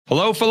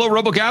Hello, fellow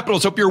Rebel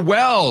Capitals. Hope you're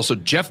well. So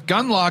Jeff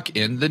Gundlach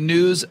in the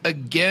news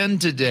again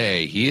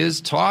today. He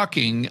is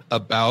talking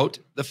about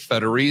the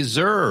Federal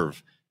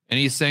Reserve, and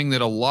he's saying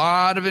that a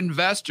lot of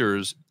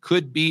investors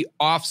could be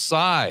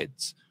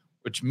offsides,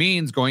 which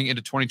means going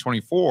into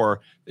 2024,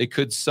 they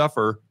could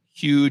suffer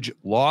huge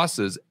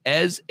losses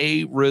as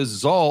a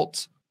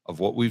result of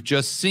what we've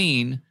just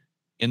seen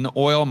in the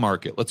oil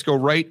market. Let's go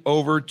right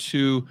over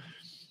to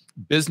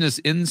Business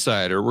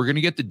Insider. We're going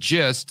to get the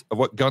gist of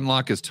what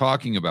Gundlach is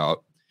talking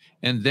about.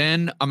 And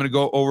then I'm going to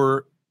go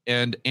over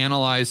and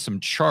analyze some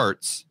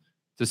charts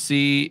to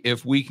see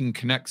if we can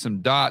connect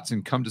some dots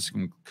and come to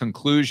some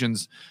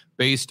conclusions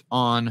based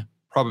on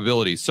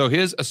probability. So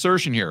his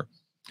assertion here,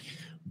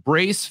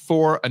 brace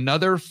for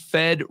another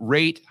Fed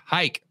rate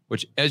hike,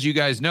 which, as you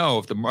guys know,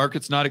 if the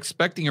market's not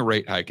expecting a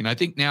rate hike, and I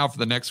think now for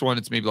the next one,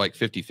 it's maybe like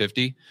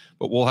 50-50,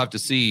 but we'll have to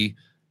see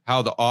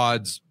how the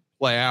odds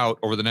play out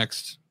over the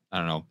next,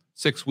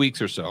 6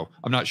 weeks or so.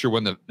 I'm not sure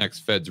when the next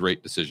Fed's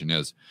rate decision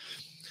is.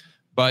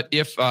 But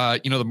if,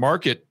 the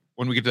market,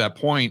 when we get to that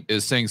point,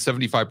 is saying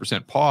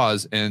 75%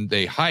 pause and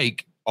they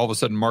hike, all of a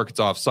sudden market's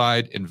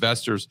offside,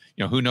 investors,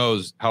 who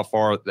knows how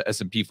far the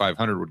S&P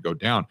 500 would go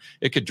down.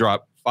 It could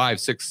drop 500,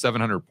 600,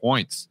 700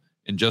 points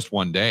in just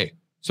one day.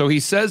 So he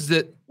says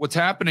that what's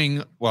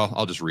happening, well,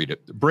 I'll just read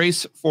it.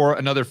 Brace for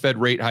another Fed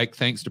rate hike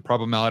thanks to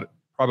problematic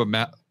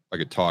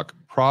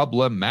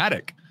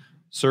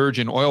surge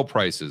in oil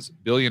prices,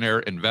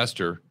 billionaire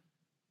investor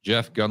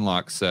Jeff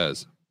Gundlach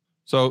says.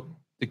 So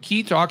the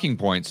key talking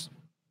points,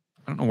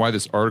 I don't know why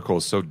this article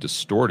is so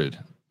distorted,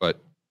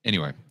 but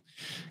anyway,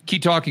 key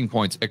talking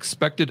points,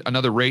 expect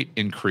another rate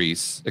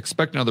increase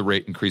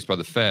by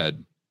the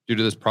Fed due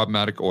to this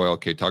problematic oil.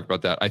 Okay, talk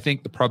about that. I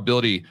think the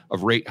probability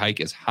of rate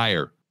hike is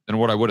higher than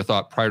what I would have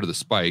thought prior to the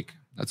spike.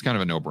 That's kind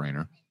of a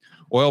no-brainer.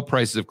 Oil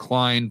prices have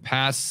climbed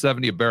past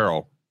 70 a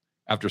barrel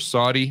after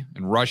Saudi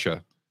and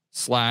Russia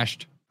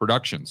slashed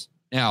productions.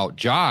 Now,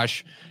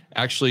 Josh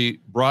actually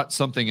brought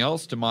something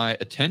else to my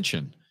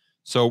attention.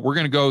 So we're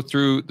going to go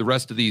through the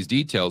rest of these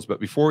details. But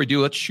before we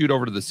do, let's shoot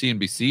over to the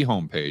CNBC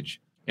homepage.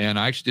 And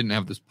I actually didn't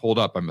have this pulled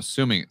up. I'm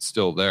assuming it's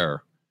still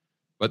there.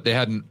 But they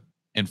hadn't.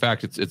 In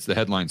fact, it's the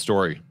headline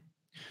story.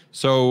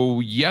 So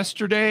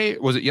yesterday,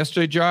 was it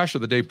yesterday, Josh, or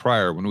the day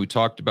prior, when we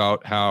talked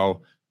about how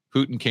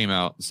Putin came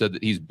out and said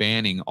that he's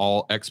banning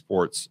all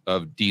exports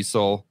of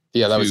diesel?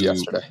 Yeah, that was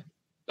yesterday.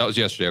 That was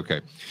yesterday,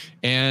 okay.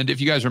 And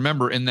if you guys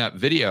remember in that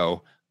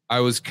video, I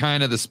was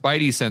kind of, the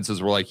spidey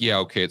senses were like, yeah,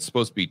 okay, it's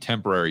supposed to be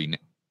temporary.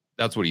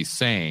 That's what he's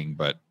saying,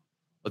 but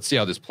let's see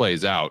how this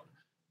plays out.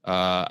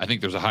 I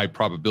think there's a high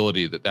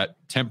probability that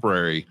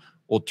temporary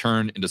will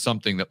turn into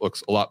something that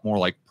looks a lot more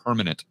like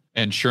permanent.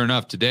 And sure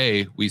enough,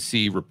 today we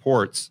see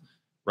reports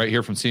right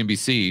here from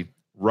CNBC,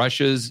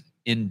 Russia's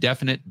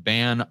indefinite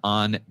ban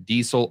on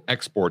diesel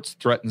exports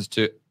threatens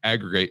to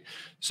aggregate.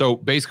 So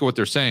basically what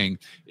they're saying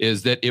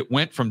is that it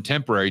went from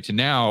temporary to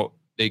now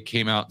they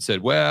came out and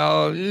said,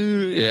 well,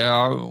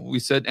 yeah, we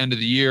said end of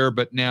the year,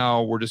 but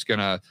now we're just going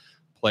to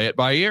play it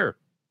by ear.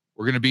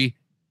 We're going to be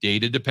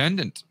data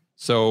dependent.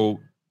 So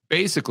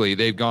basically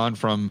they've gone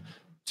from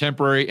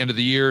temporary end of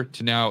the year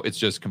to now it's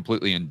just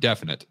completely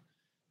indefinite.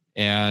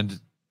 And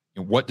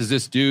what does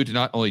this do to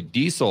not only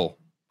diesel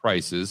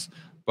prices,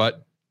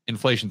 but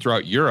inflation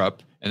throughout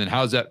Europe? And then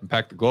how does that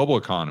impact the global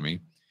economy?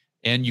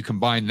 And you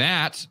combine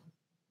that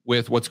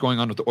with what's going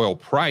on with the oil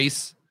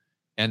price.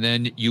 And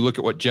then you look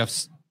at what Jeff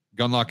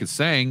Gundlach is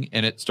saying,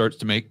 and it starts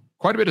to make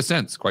quite a bit of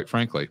sense, quite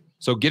frankly.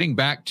 So getting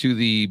back to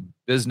the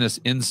Business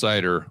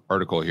Insider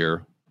article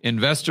here,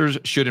 investors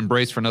should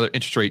embrace for another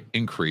interest rate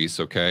increase.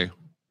 Okay.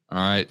 All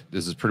right.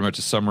 This is pretty much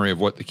a summary of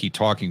what the key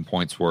talking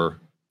points were.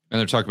 And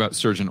they're talking about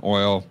surge in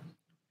oil.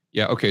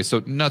 Yeah. Okay.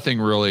 So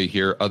nothing really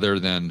here other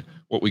than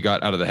what we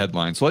got out of the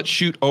headline. So let's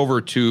shoot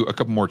over to a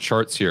couple more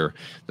charts here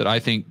that I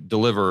think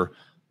deliver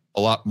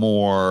a lot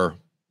more,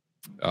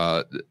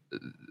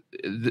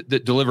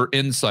 that deliver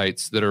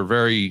insights that are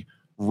very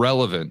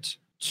relevant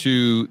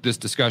to this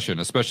discussion,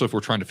 especially if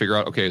we're trying to figure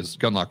out, okay, is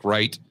Gundlach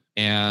right?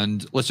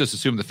 And let's just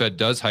assume the Fed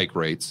does hike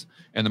rates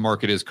and the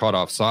market is caught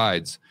off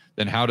sides.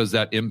 Then how does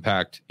that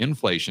impact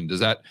inflation? Does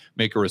that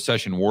make a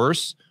recession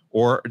worse,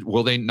 or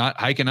will they not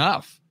hike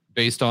enough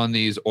based on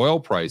these oil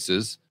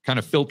prices kind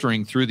of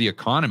filtering through the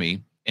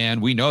economy? And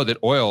we know that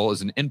oil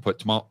is an input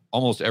to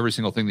almost every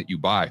single thing that you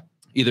buy,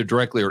 either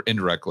directly or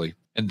indirectly.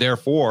 And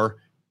therefore,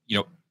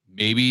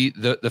 maybe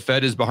the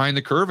Fed is behind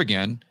the curve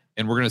again,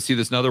 and we're going to see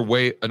this another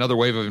wave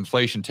of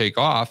inflation take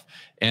off,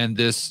 and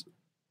this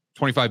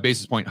 25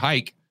 basis point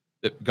hike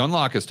that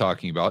Gundlach is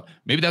talking about,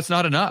 maybe that's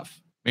not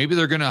enough. Maybe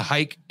they're going to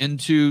hike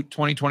into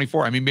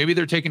 2024. I mean, maybe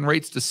they're taking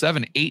rates to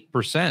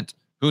 7-8%.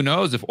 Who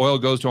knows if oil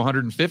goes to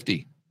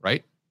 150,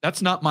 right?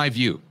 That's not my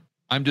view.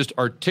 I'm just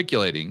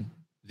articulating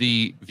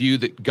the view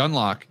that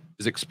Gundlach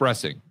is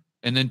expressing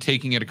and then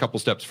taking it a couple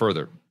steps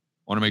further. I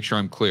want to make sure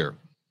I'm clear.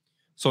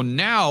 So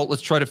now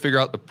let's try to figure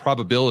out the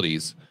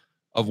probabilities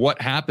of what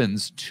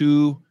happens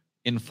to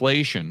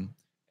inflation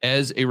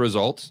as a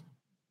result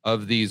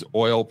of these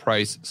oil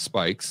price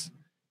spikes,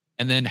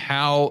 and then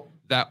how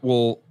that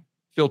will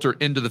filter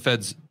into the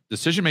Fed's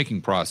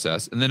decision-making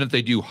process. And then if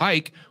they do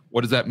hike,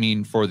 what does that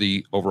mean for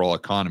the overall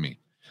economy?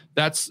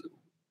 That's,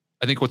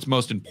 I think, what's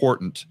most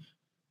important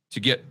to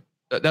get.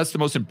 That's the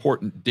most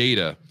important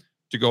data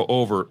to go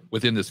over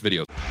within this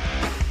video.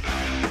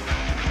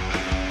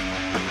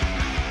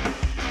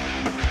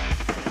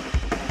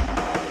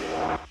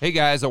 Hey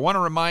guys, I want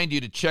to remind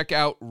you to check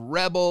out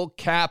Rebel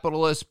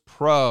Capitalist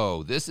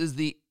Pro. This is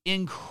the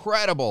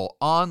incredible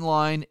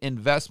online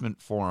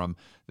investment forum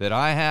that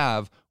I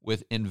have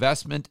with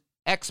investment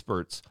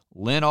experts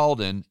Lynn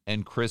Alden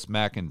and Chris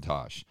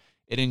McIntosh.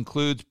 It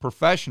includes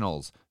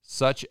professionals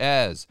such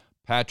as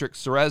Patrick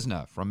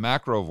Ceresna from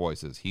Macro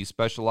Voices. He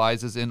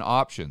specializes in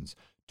options.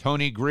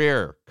 Tony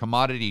Greer,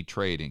 commodity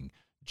trading.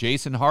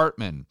 Jason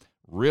Hartman,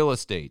 real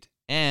estate.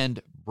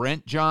 And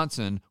Brent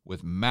Johnson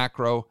with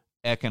macro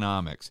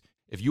economics.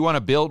 If you want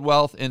to build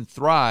wealth and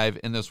thrive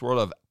in this world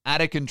of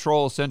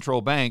out-of-control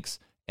central banks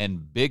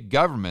and big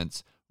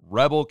governments,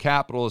 Rebel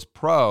Capitalist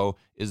Pro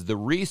is the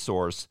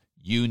resource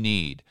you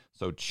need.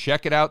 So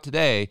check it out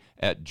today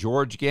at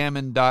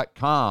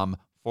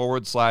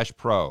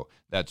georgegammon.com/pro.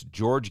 That's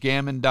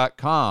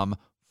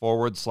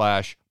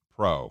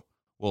georgegammon.com/pro.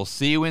 We'll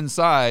see you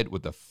inside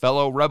with the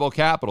fellow Rebel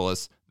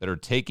capitalists that are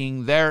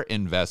taking their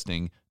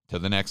investing to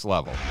the next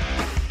level.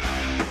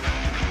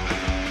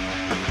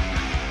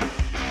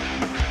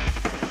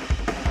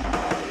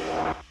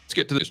 Let's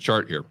get to this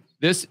chart here.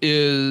 This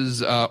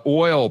is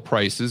oil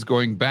prices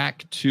going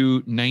back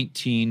to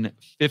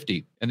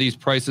 1950. And these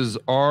prices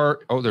are,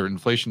 they're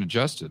inflation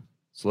adjusted.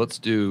 So let's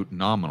do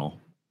nominal.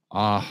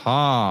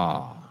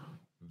 Aha.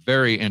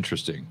 Very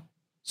interesting.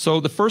 So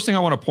the first thing I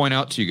want to point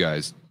out to you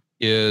guys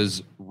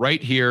is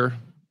right here,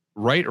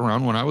 right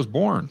around when I was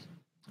born.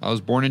 I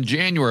was born in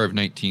January of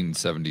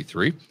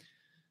 1973.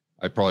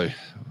 I probably...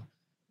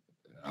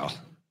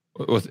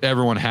 with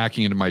everyone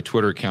hacking into my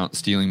Twitter account,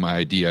 stealing my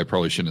ID, I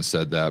probably shouldn't have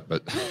said that,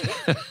 but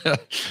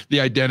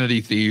the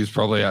identity thieves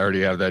probably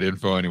already have that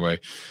info anyway.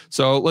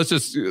 So let's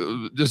just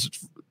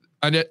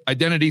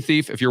identity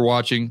thief. If you're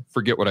watching,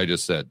 forget what I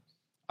just said.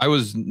 I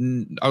was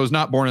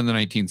not born in the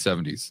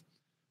 1970s.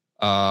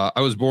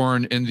 I was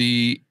born in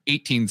the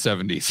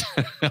 1870s.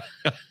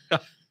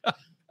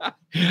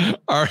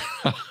 All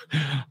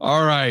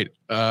right.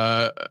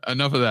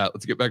 Enough of that.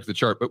 Let's get back to the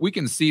chart. But we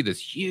can see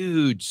this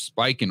huge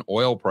spike in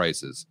oil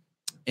prices.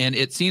 And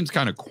it seems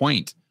kind of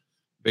quaint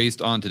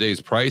based on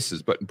today's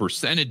prices. But in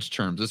percentage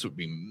terms, this would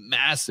be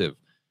massive.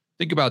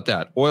 Think about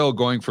that. Oil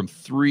going from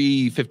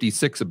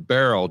 $3.56 a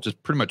barrel,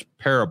 just pretty much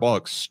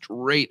parabolic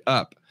straight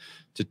up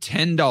to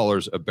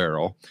 $10 a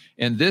barrel.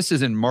 And this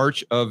is in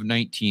March of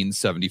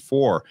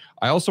 1974.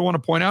 I also want to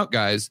point out,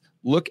 guys,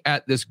 look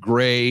at this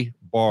gray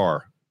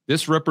bar.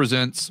 This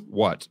represents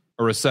what?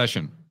 A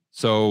recession.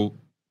 So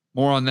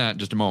more on that in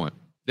just a moment.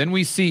 Then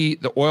we see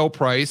the oil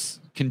price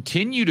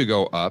continue to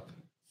go up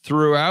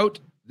throughout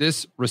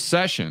this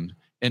recession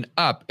and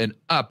up and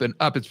up and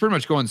up. It's pretty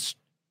much going,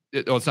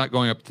 it's not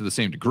going up to the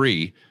same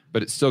degree,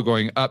 but it's still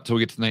going up till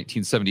we get to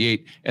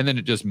 1978. And then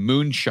it just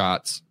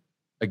moonshots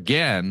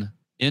again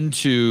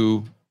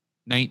into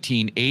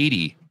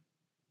 1980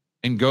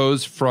 and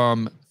goes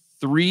from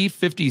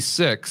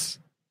 $3.56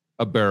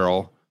 a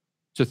barrel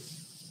to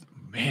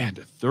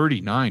to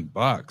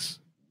 $39.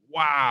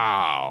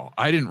 Wow.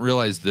 I didn't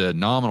realize the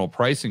nominal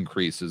price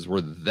increases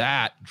were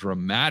that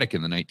dramatic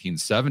in the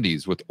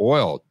 1970s with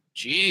oil.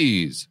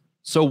 Jeez.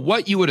 So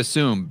what you would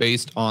assume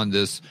based on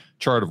this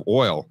chart of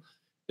oil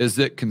is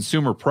that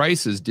consumer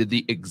prices did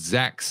the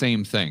exact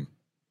same thing.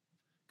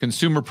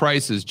 Consumer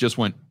prices just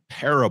went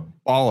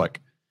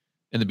parabolic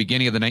in the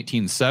beginning of the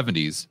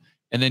 1970s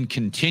and then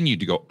continued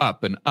to go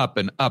up and up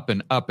and up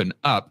and up and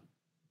up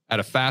at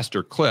a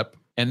faster clip,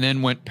 and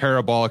then went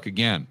parabolic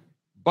again.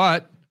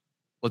 But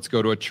let's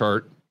go to a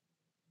chart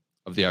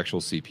of the actual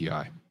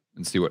CPI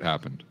and see what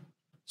happened.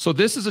 So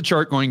this is a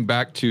chart going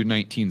back to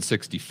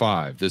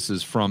 1965. This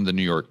is from the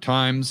New York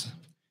Times.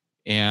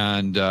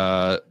 And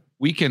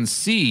we can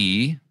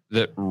see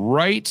that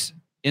right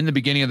in the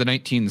beginning of the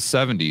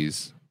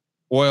 1970s,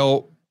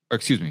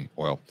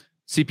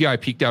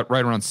 CPI peaked out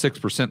right around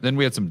 6%. Then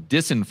we had some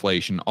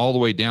disinflation all the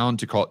way down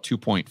to call it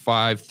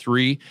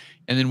 2.53.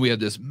 And then we had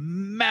this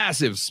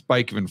massive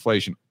spike of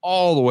inflation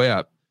all the way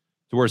up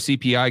to where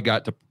CPI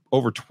got to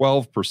over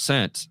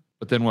 12%.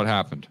 But then what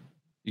happened?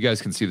 You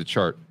guys can see the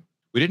chart.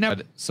 We didn't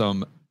have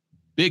some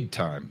big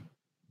time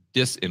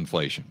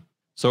disinflation.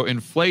 So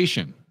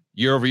inflation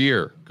year over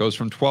year goes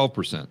from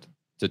 12%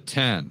 to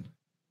 10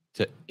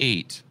 to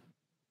 8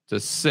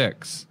 to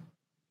 6,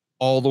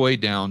 all the way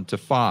down to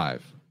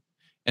 5.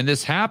 And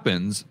this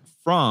happens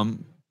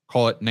from,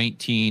 call it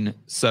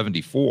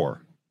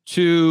 1974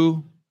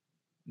 to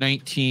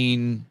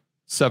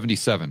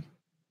 1977.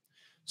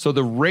 So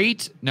the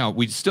rate, now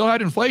we still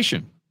had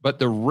inflation, but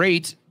the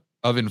rate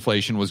of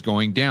inflation was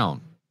going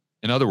down.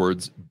 In other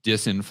words,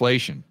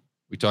 disinflation.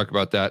 We talk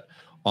about that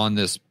on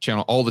this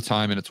channel all the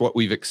time, and it's what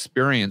we've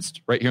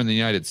experienced right here in the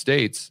United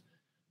States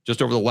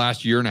just over the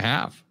last year and a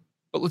half.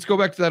 But let's go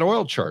back to that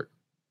oil chart.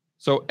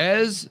 So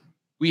as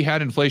we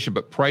had inflation,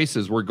 but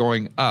prices were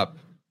going up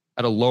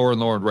at a lower and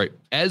lower rate,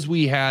 as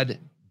we had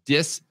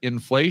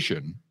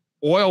disinflation,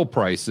 oil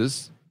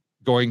prices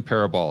going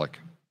parabolic.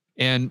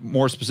 And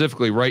more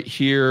specifically, right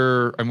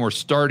here, and we're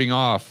starting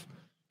off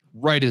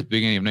right at the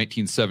beginning of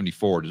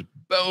 1974, just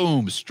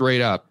boom,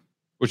 straight up,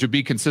 which would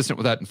be consistent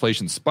with that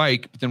inflation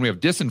spike. But then we have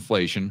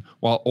disinflation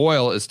while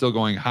oil is still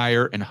going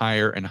higher and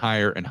higher and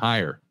higher and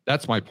higher.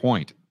 That's my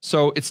point.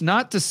 So it's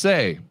not to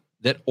say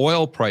that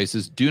oil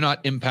prices do not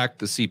impact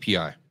the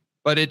CPI,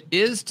 but it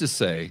is to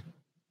say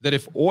that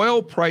if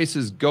oil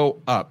prices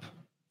go up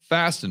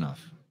fast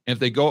enough, and if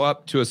they go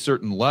up to a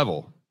certain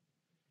level,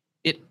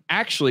 it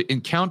actually,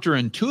 and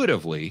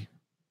counterintuitively,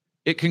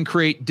 it can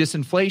create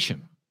disinflation.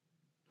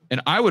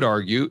 And I would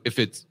argue, if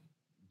it's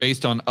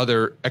based on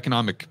other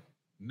economic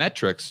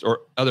metrics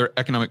or other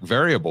economic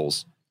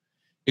variables,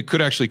 it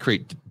could actually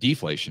create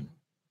deflation.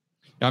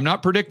 Now, I'm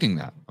not predicting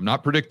that.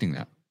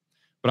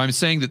 But I'm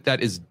saying that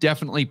that is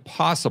definitely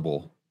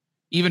possible,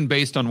 even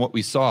based on what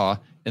we saw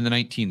in the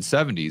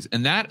 1970s.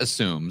 And that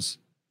assumes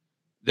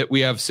that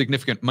we have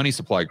significant money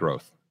supply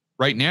growth.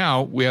 Right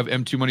now, we have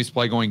M2 money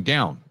supply going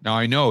down. Now,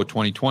 I know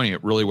 2020,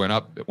 it really went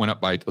up. It went up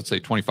by, let's say,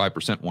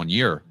 25% one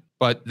year.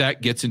 But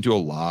that gets into a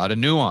lot of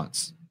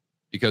nuance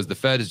because the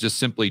Fed is just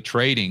simply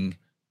trading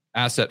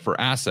asset for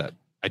asset.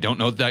 I don't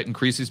know that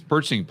increases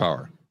purchasing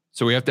power.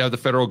 So we have to have the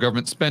federal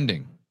government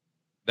spending.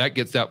 That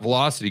gets that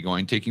velocity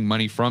going, taking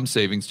money from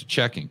savings to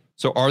checking.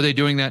 So are they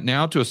doing that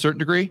now to a certain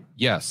degree?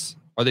 Yes.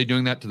 Are they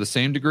doing that to the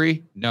same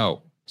degree?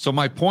 No. So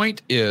my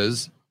point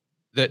is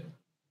that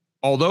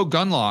although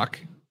Gundlach,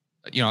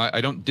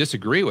 I don't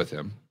disagree with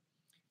him,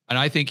 and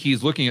I think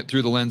he's looking at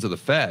through the lens of the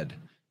Fed,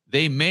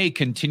 they may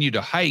continue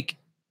to hike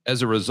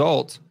as a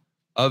result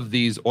of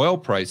these oil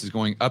prices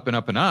going up and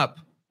up and up,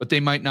 but they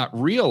might not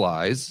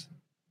realize,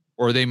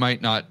 or they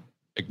might not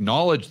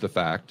acknowledge the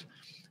fact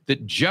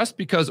that just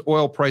because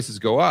oil prices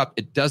go up,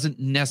 it doesn't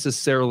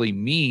necessarily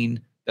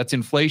mean that's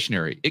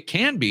inflationary. It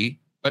can be,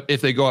 but if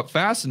they go up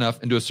fast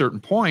enough and to a certain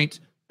point,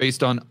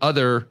 based on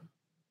other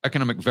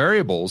economic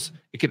variables,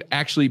 it could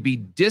actually be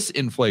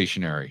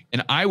disinflationary.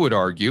 And I would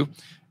argue,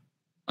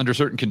 under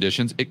certain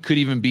conditions, it could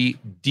even be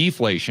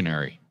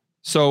deflationary.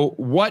 So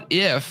what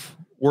if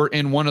we're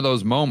in one of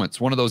those moments,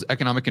 one of those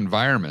economic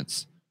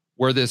environments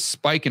where this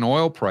spike in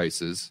oil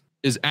prices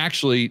is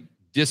actually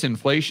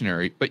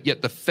disinflationary, but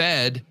yet the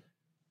Fed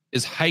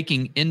is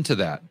hiking into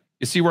that?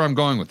 You see where I'm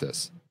going with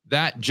this?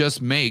 That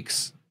just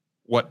makes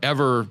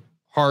whatever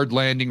hard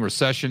landing,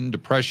 recession,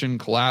 depression,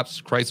 collapse,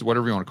 crisis,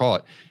 whatever you want to call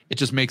it, it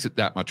just makes it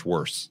that much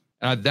worse.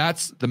 And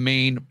that's the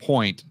main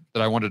point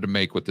that I wanted to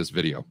make with this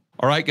video.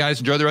 All right, guys,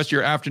 enjoy the rest of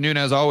your afternoon.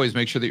 As always,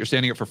 make sure that you're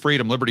standing up for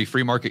freedom, liberty,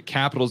 free market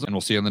capitalism, and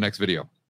we'll see you in the next video.